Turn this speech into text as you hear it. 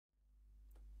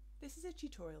This is a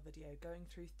tutorial video going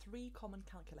through 3 common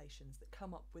calculations that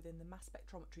come up within the mass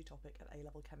spectrometry topic at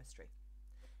A-level chemistry.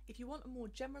 If you want a more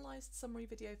generalised summary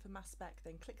video for mass spec,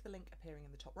 then click the link appearing in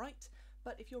the top right,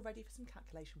 but if you're ready for some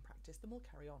calculation practice, then we'll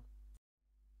carry on.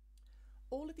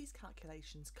 All of these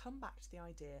calculations come back to the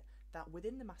idea that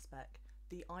within the mass spec,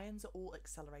 the ions are all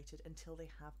accelerated until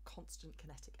they have constant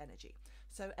kinetic energy.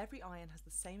 So every ion has the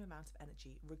same amount of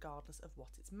energy regardless of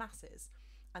what its mass is.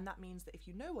 And that means that if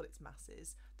you know what its mass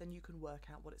is, then you can work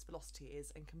out what its velocity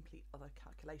is and complete other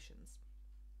calculations.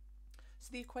 So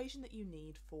the equation that you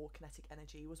need for kinetic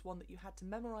energy was one that you had to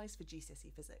memorise for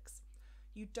GCSE physics.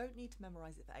 You don't need to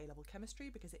memorise it for A-level chemistry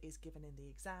because it is given in the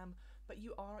exam, but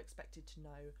you are expected to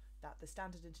know that the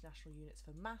standard international units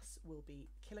for mass will be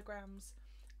kilograms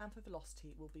and for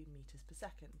velocity will be meters per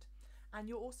second. And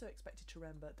you're also expected to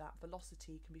remember that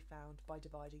velocity can be found by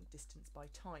dividing distance by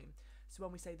time. So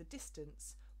when we say the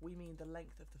distance, we mean the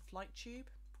length of the flight tube,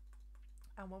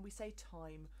 and when we say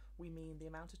time, we mean the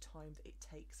amount of time that it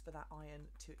takes for that ion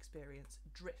to experience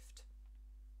drift.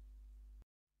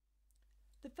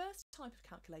 The first type of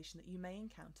calculation that you may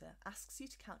encounter asks you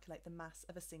to calculate the mass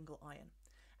of a single ion,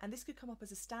 and this could come up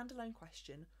as a standalone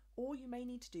question, or you may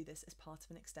need to do this as part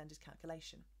of an extended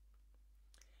calculation.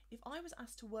 If I was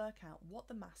asked to work out what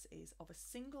the mass is of a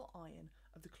single ion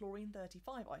of the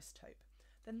chlorine-35 isotope,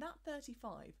 then that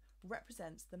 35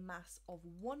 represents the mass of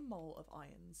 1 mole of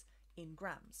ions in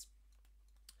grams.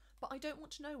 But I don't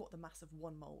want to know what the mass of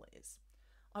 1 mole is.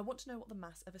 I want to know what the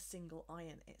mass of a single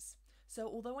ion is. So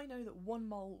although I know that 1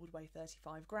 mole would weigh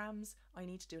 35 grams, I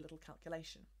need to do a little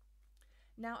calculation.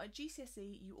 Now at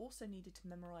GCSE you also needed to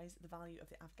memorise the value of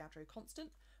the Avogadro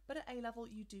constant, but at A-level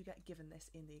you do get given this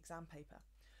in the exam paper.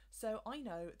 So I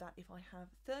know that if I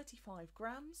have 35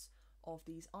 grams of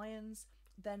these ions,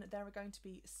 then there are going to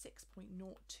be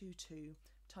 6.022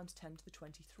 times 10 to the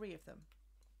 23 of them.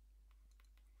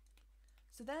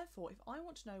 So therefore, if I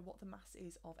want to know what the mass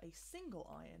is of a single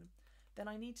ion, then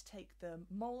I need to take the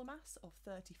molar mass of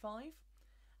 35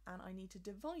 and I need to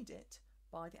divide it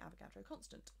by the Avogadro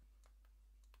constant.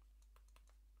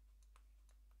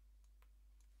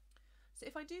 So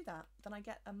if I do that, then I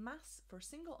get a mass for a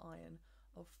single ion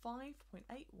of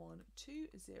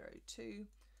 5.81202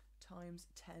 times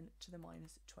 10 to the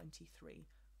minus 23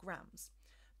 grams.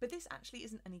 But this actually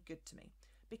isn't any good to me,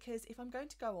 because if I'm going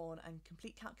to go on and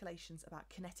complete calculations about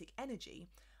kinetic energy,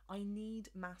 I need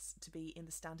mass to be in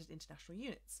the standard international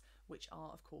units, which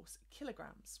are of course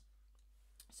kilograms.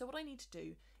 So what I need to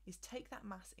do is take that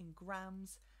mass in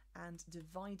grams and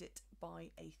divide it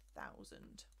by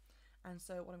 1,000. And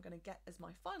so what I'm going to get as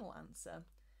my final answer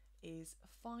is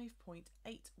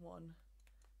 5.81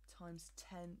 times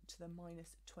 10 to the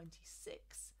minus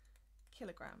 26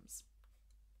 kilograms.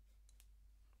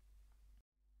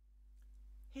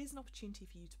 Here's an opportunity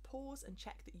for you to pause and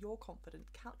check that you're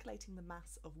confident calculating the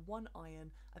mass of 1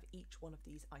 ion of each one of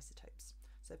these isotopes.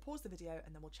 So pause the video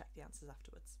and then we'll check the answers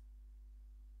afterwards.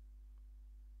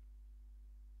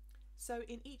 So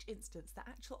in each instance, the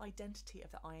actual identity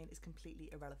of the ion is completely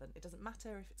irrelevant. It doesn't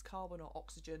matter if it's carbon or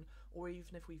oxygen, or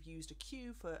even if we've used a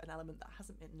Q for an element that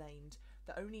hasn't been named.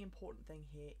 The only important thing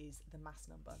here is the mass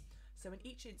number. So in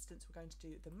each instance, we're going to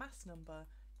do the mass number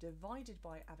divided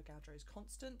by Avogadro's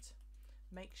constant.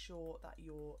 Make sure that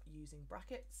you're using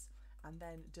brackets and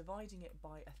then dividing it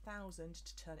by 1,000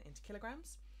 to turn it into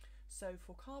kilograms. So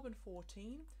for carbon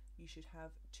 14, you should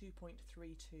have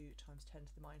 2.32 times 10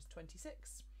 to the minus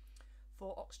 26.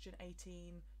 For oxygen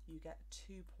 18, you get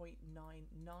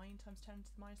 2.99 times 10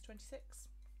 to the minus 26.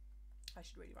 I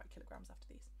should really write kilograms after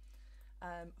these.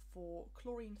 For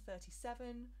chlorine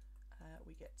 37,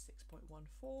 we get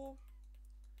 6.14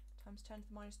 times 10 to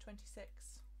the minus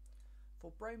 26.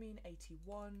 For bromine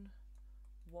 81,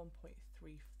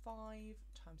 1.35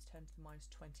 times 10 to the minus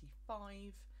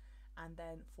 25. And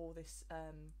then for this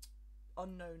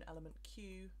unknown element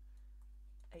Q,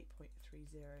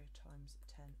 8.30 times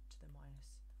 10 to the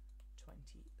minus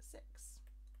 26.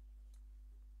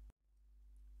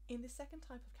 In the second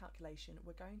type of calculation,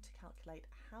 we're going to calculate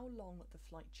how long the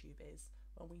flight tube is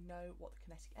when we know what the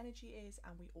kinetic energy is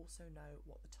and we also know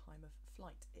what the time of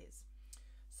flight is.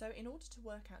 So in order to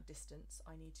work out distance,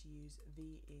 I need to use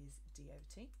V is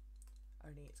dot,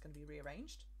 only it's going to be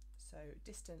rearranged. So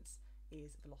distance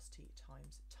is velocity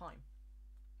times time.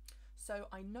 So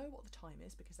I know what the time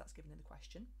is because that's given in the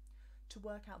question. To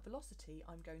work out velocity,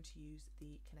 I'm going to use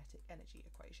the kinetic energy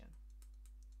equation.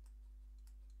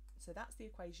 So that's the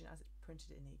equation as it's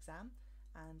printed in the exam,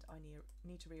 and I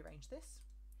need to rearrange this.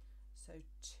 So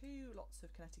 2 lots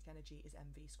of kinetic energy is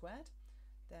mv squared.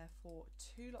 Therefore,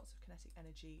 2 lots of kinetic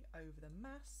energy over the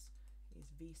mass is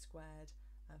v squared,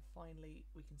 And finally,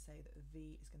 we can say that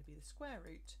V is going to be the square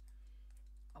root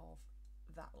of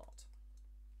that lot.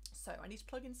 So I need to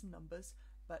plug in some numbers,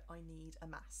 but I need a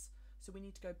mass. So we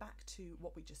need to go back to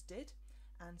what we just did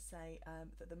and say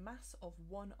that the mass of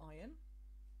one ion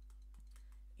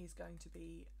is going to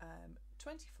be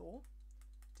 24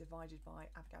 divided by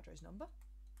Avogadro's number,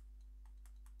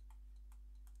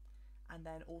 and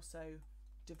then also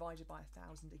divided by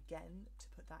 1,000 again to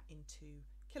put that into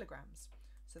kilograms.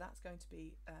 So that's going to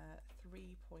be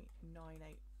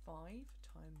 3.985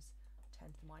 times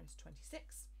 10 to the minus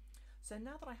 26. So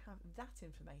now that I have that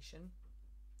information,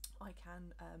 I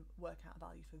can work out a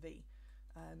value for V.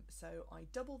 So I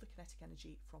double the kinetic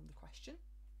energy from the question,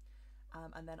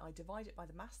 and then I divide it by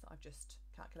the mass that I've just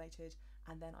calculated,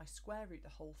 and then I square root the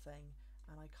whole thing,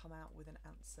 and I come out with an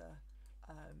answer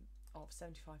of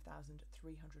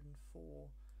 75,304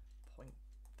 point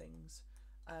things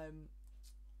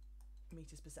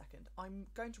meters per second. I'm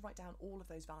going to write down all of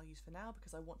those values for now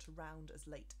because I want to round as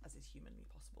late as is humanly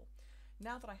possible.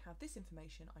 Now that I have this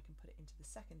information, I can put it into the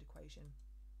second equation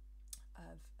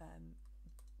of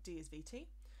D is VT.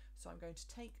 So I'm going to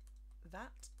take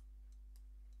that,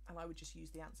 and I would just use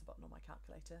the answer button on my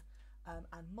calculator, and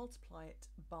multiply it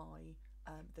by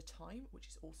the time, which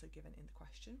is also given in the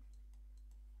question.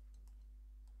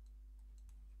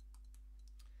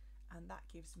 And that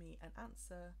gives me an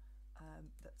answer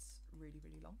that's really,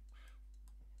 really long.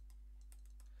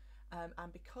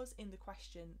 And because in the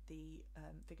question the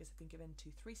figures have been given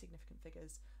to 3 significant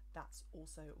figures, that's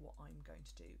also what I'm going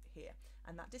to do here.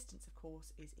 And that distance, of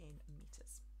course, is in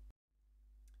meters.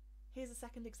 Here's a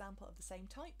second example of the same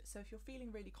type. So if you're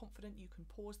feeling really confident, you can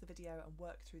pause the video and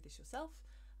work through this yourself,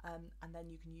 and then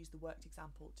you can use the worked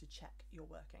example to check your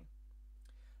working.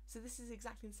 So this is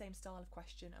exactly the same style of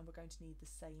question, and we're going to need the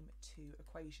same 2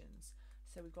 equations.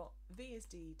 So we've got V is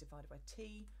D divided by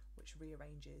T, which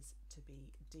rearranges to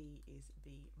be D is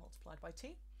V multiplied by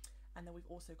T. And then we've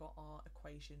also got our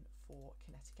equation for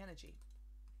kinetic energy,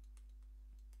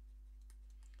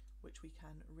 which we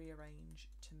can rearrange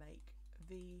to make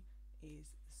V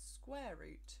is the square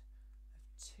root of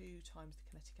 2 times the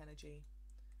kinetic energy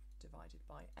divided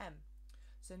by M.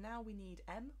 So now we need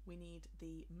M, we need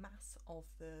the mass of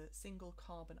the single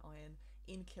carbon ion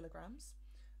in kilograms.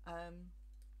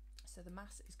 So the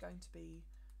mass is going to be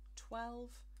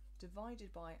 12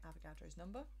 divided by Avogadro's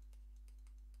number,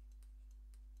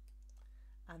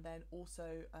 and then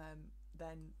also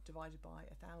then divided by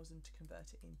 1,000 to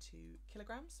convert it into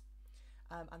kilograms,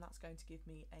 and that's going to give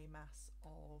me a mass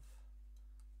of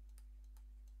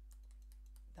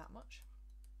that much.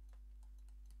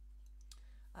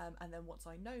 And then once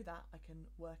I know that, I can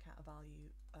work out a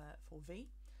value for V,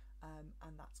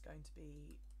 and that's going to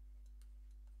be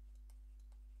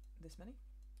this many.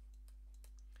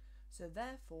 So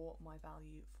therefore my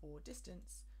value for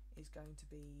distance is going to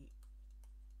be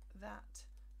that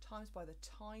times by the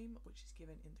time, which is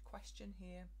given in the question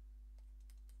here,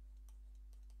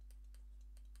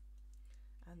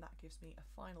 and that gives me a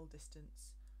final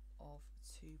distance of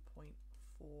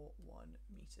 2.41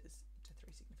 meters to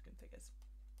 3 significant figures.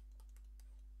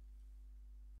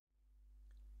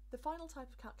 The final type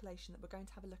of calculation that we're going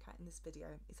to have a look at in this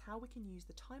video is how we can use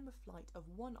the time of flight of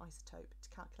one isotope to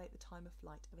calculate the time of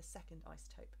flight of a second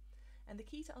isotope. And the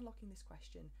key to unlocking this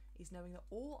question is knowing that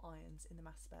all ions in the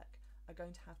mass spec are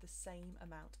going to have the same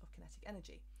amount of kinetic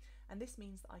energy. And this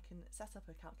means that I can set up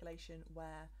a calculation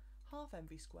where half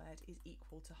mv squared is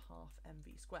equal to half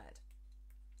mv squared.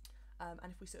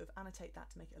 And if we sort of annotate that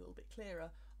to make it a little bit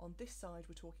clearer, on this side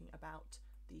we're talking about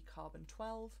the carbon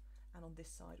 12, and on this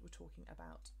side we're talking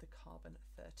about the carbon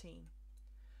 13.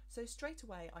 So straight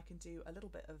away I can do a little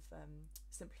bit of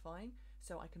simplifying,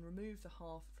 so I can remove the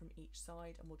half from each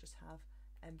side and we'll just have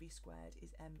mv squared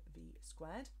is mv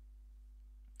squared.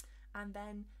 And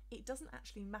then it doesn't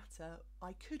actually matter,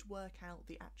 I could work out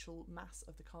the actual mass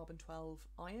of the carbon 12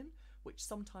 ion, which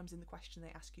sometimes in the question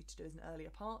they ask you to do as an earlier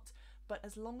part, but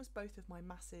as long as both of my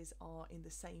masses are in the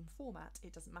same format,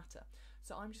 it doesn't matter.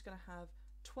 So I'm just going to have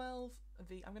 12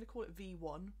 V, I'm going to call it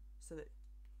V1 so that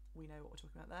we know what we're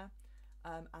talking about there,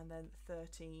 and then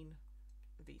 13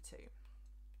 V2.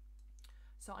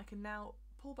 So I can now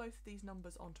pull both of these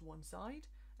numbers onto one side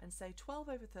and say 12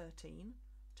 over 13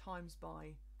 times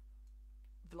by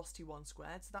velocity 1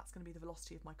 squared, so that's going to be the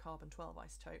velocity of my carbon 12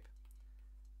 isotope,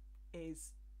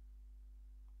 is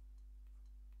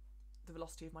the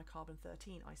velocity of my carbon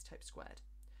 13 isotope squared.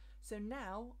 So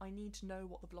now I need to know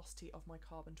what the velocity of my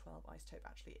carbon 12 isotope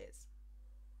actually is.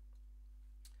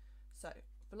 So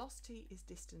velocity is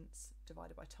distance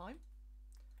divided by time.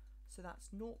 So that's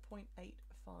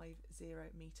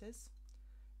 0.850 meters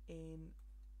in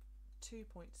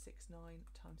 2.69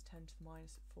 times 10 to the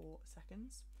minus 4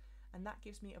 seconds, and that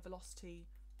gives me a velocity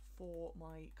for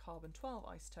my carbon-12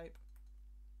 isotope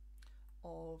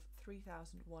of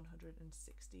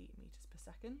 3,160 meters per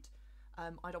second.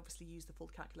 I'd obviously use the full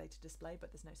calculator display,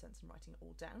 but there's no sense in writing it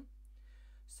all down.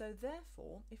 So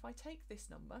therefore, if I take this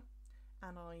number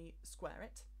and I square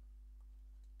it,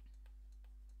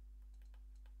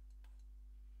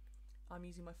 I'm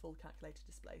using my full calculator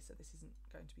display, so this isn't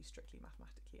going to be strictly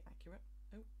mathematically accurate.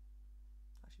 Oh,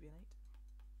 that should be an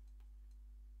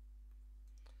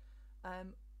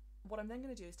 8. What I'm then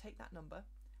going to do is take that number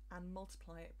and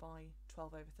multiply it by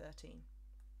 12 over 13.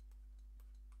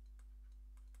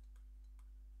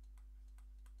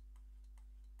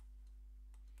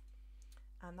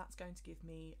 And that's going to give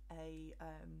me a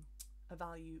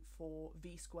value for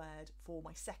v squared for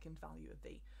my second value of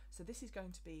v. So this is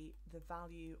going to be the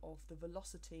value of the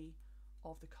velocity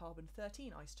of the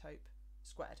carbon-13 isotope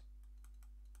squared.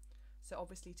 So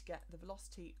obviously to get the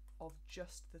velocity of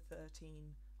just the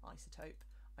 13 isotope,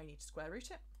 I need to square root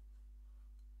it.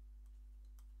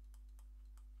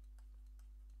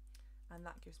 And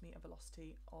that gives me a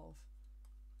velocity of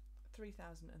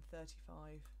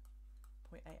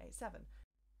 3035.887.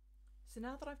 So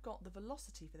now that I've got the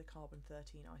velocity for the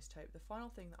carbon-13 isotope, the final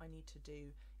thing that I need to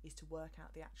do is to work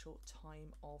out the actual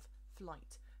time of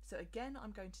flight. So again,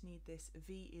 I'm going to need this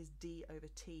V is d over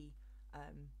t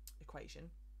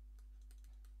equation.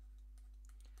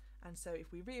 And so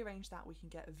if we rearrange that, we can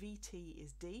get Vt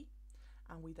is d,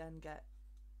 and we then get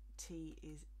t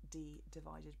is d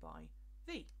divided by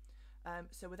v.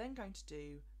 So we're then going to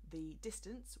do the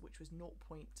distance, which was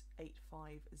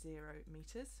 0.850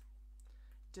 meters,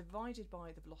 divided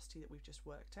by the velocity that we've just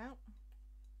worked out,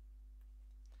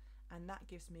 and that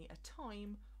gives me a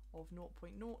time of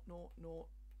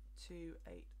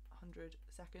 0.0002800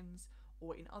 seconds,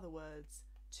 or in other words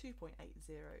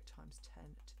 2.80 times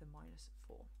 10 to the minus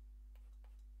 4.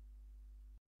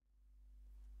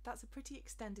 That's a pretty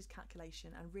extended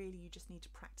calculation, and really you just need to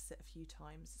practice it a few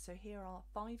times. So here are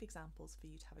 5 examples for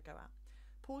you to have a go at.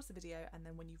 Pause the video, and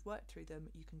then when you've worked through them,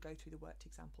 you can go through the worked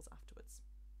examples afterwards.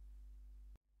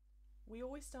 We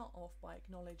always start off by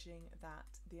acknowledging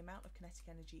that the amount of kinetic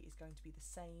energy is going to be the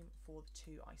same for the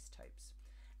 2 isotopes.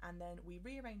 And then we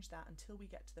rearrange that until we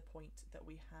get to the point that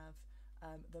we have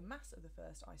the mass of the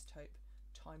first isotope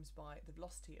times by the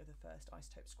velocity of the first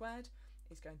isotope squared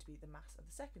is going to be the mass of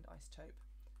the second isotope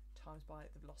times by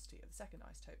the velocity of the second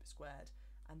isotope squared,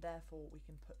 and therefore we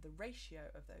can put the ratio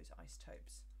of those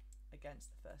isotopes against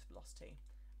the first velocity,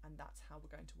 and that's how we're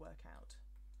going to work out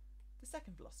the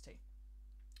second velocity.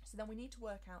 So then we need to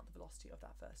work out the velocity of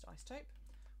that first isotope,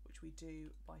 which we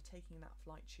do by taking that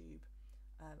flight tube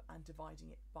and dividing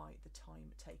it by the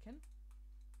time taken.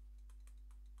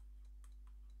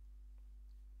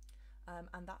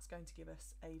 And that's going to give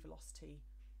us a velocity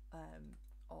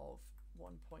of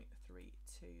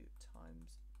 1.32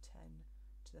 times 10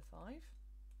 to the 5.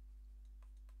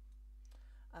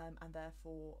 And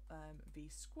therefore v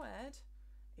squared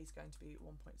is going to be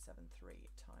 1.73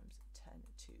 times 10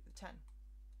 to the 10.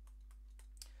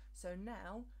 So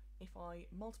now if I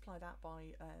multiply that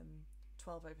by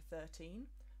 12 over 13,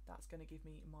 that's going to give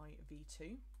me my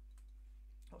v2,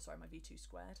 my v2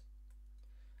 squared.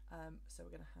 So we're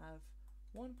going to have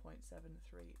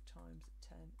 1.73 times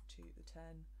 10 to the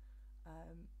 10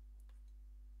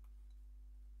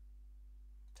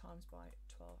 times by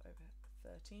 12 over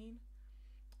 13,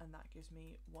 and that gives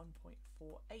me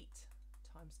 1.48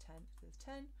 times 10 to the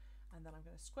 10, and then I'm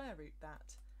going to square root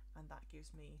that, and that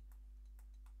gives me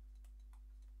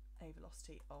a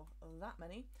velocity of that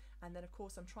many. And then of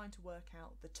course I'm trying to work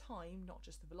out the time, not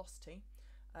just the velocity.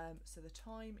 So the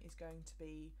time is going to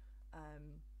be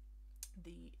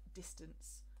the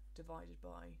distance divided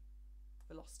by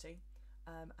velocity,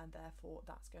 and therefore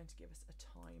that's going to give us a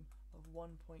time of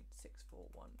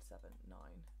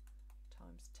 1.64179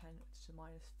 times 10 to the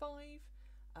minus 5,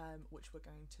 which we're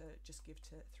going to just give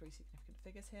to 3 significant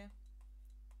figures here.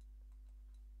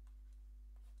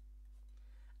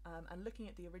 And looking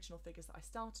at the original figures that I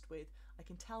started with, I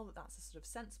can tell that that's a sort of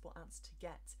sensible answer to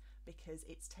get, because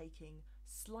it's taking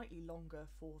slightly longer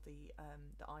for the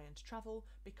ion to travel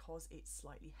because it's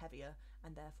slightly heavier,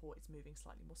 and therefore it's moving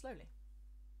slightly more slowly.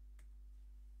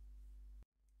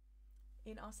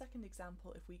 In our second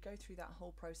example, if we go through that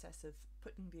whole process of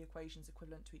putting the equations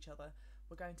equivalent to each other,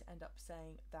 we're going to end up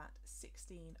saying that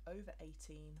 16 over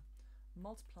 18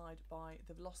 multiplied by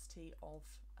the velocity of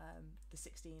the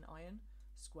 16 ion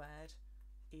squared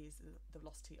is the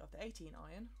velocity of the 18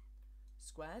 ion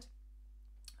squared.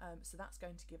 So that's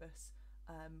going to give us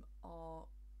our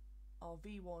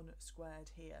V1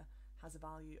 squared here has a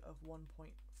value of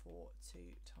 1.42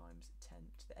 times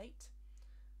 10 to the 8.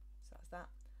 So that's that.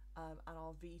 And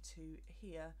our V2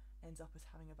 here ends up as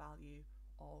having a value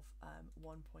of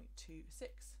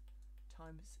 1.26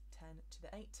 times 10 to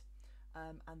the 8.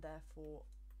 And therefore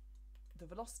the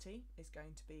velocity is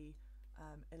going to be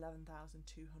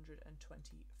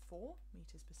 11,224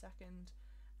 meters per second,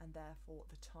 and therefore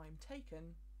the time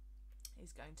taken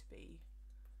is going to be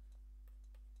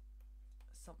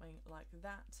something like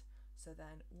that. So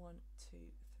then 1,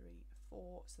 2, 3,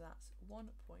 4, so that's 1.78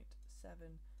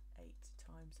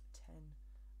 times 10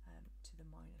 to the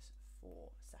minus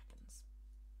 4 seconds.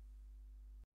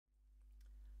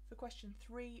 For question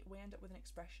 3, we end up with an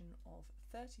expression of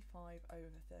 35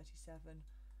 over 37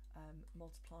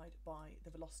 multiplied by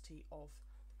the velocity of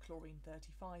the chlorine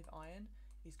 35 ion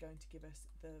is going to give us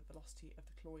the velocity of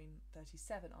the chlorine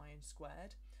 37 ion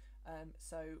squared.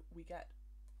 So we get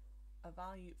a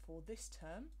value for this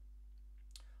term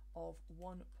of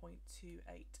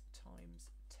 1.28 times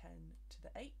 10 to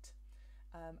the 8,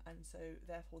 and so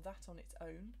therefore that on its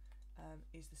own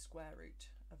is the square root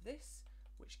of this,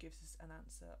 which gives us an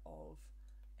answer of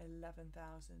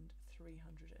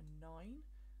 11,309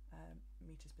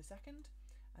 meters per second,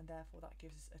 and therefore that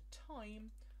gives us a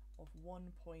time of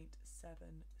 1.77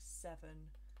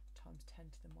 times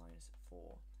 10 to the minus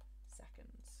 4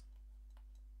 seconds.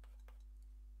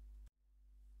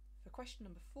 For question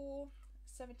number 4,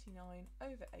 79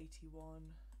 over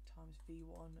 81 times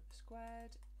V1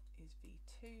 squared is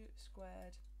V2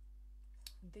 squared.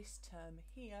 This term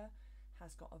here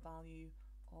has got a value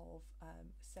of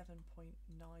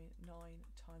 7.99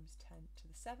 times 10 to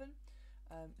the 7.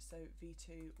 So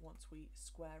V2, once we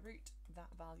square root,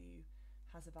 that value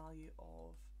has a value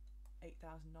of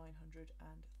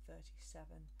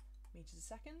 8,937 meters a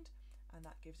second, and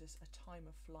that gives us a time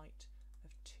of flight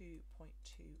of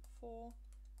 2.24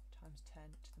 times 10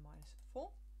 to the minus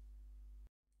 4.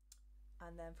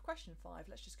 And then for question 5,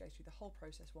 let's just go through the whole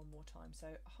process one more time.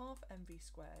 So half mv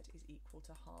squared is equal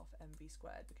to half mv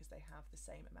squared because they have the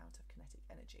same amount of kinetic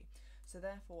energy. So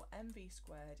therefore mv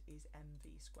squared is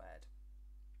mv squared.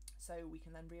 So we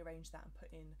can then rearrange that and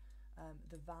put in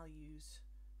the values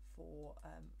for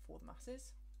the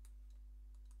masses.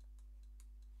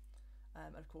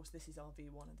 And of course this is our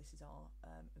V1 and this is our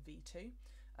V2.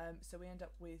 So we end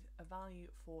up with a value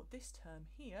for this term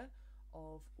here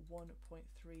of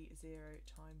 1.30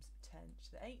 times 10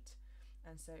 to the 8,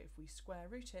 and so if we square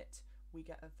root it we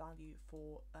get a value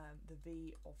for the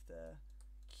V of the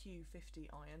Q50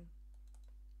 ion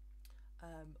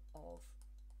of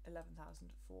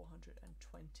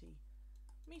 11,420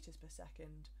 meters per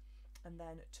second, and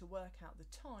then to work out the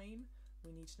time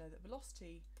we need to know that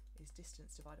velocity is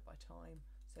distance divided by time,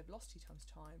 so velocity times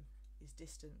time is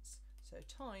distance, so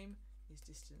time is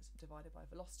distance divided by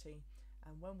velocity.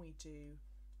 And when we do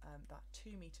that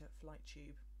 2 meter flight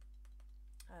tube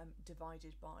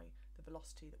divided by the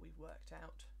velocity that we've worked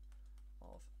out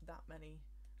of that many,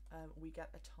 we get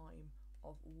a time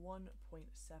of 1.75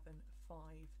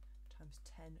 times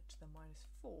 10 to the minus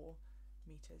 4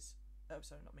 meters,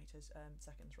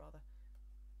 seconds rather.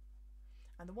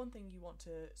 And the one thing you want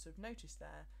to sort of notice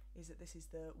there is that this is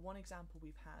the one example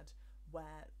we've had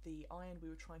where the ion we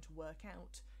were trying to work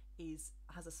out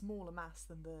has a smaller mass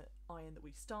than the ion that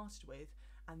we started with,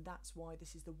 and that's why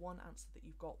this is the one answer that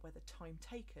you've got where the time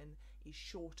taken is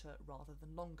shorter rather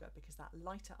than longer, because that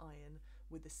lighter ion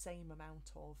with the same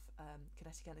amount of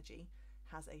kinetic energy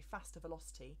has a faster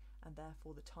velocity, and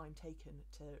therefore the time taken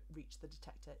to reach the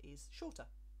detector is shorter.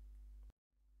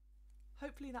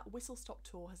 Hopefully that whistle-stop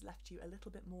tour has left you a little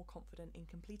bit more confident in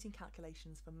completing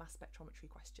calculations for mass spectrometry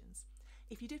questions.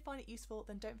 If you did find it useful,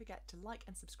 then don't forget to like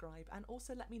and subscribe, and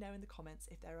also let me know in the comments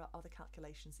if there are other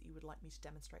calculations that you would like me to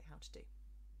demonstrate how to do.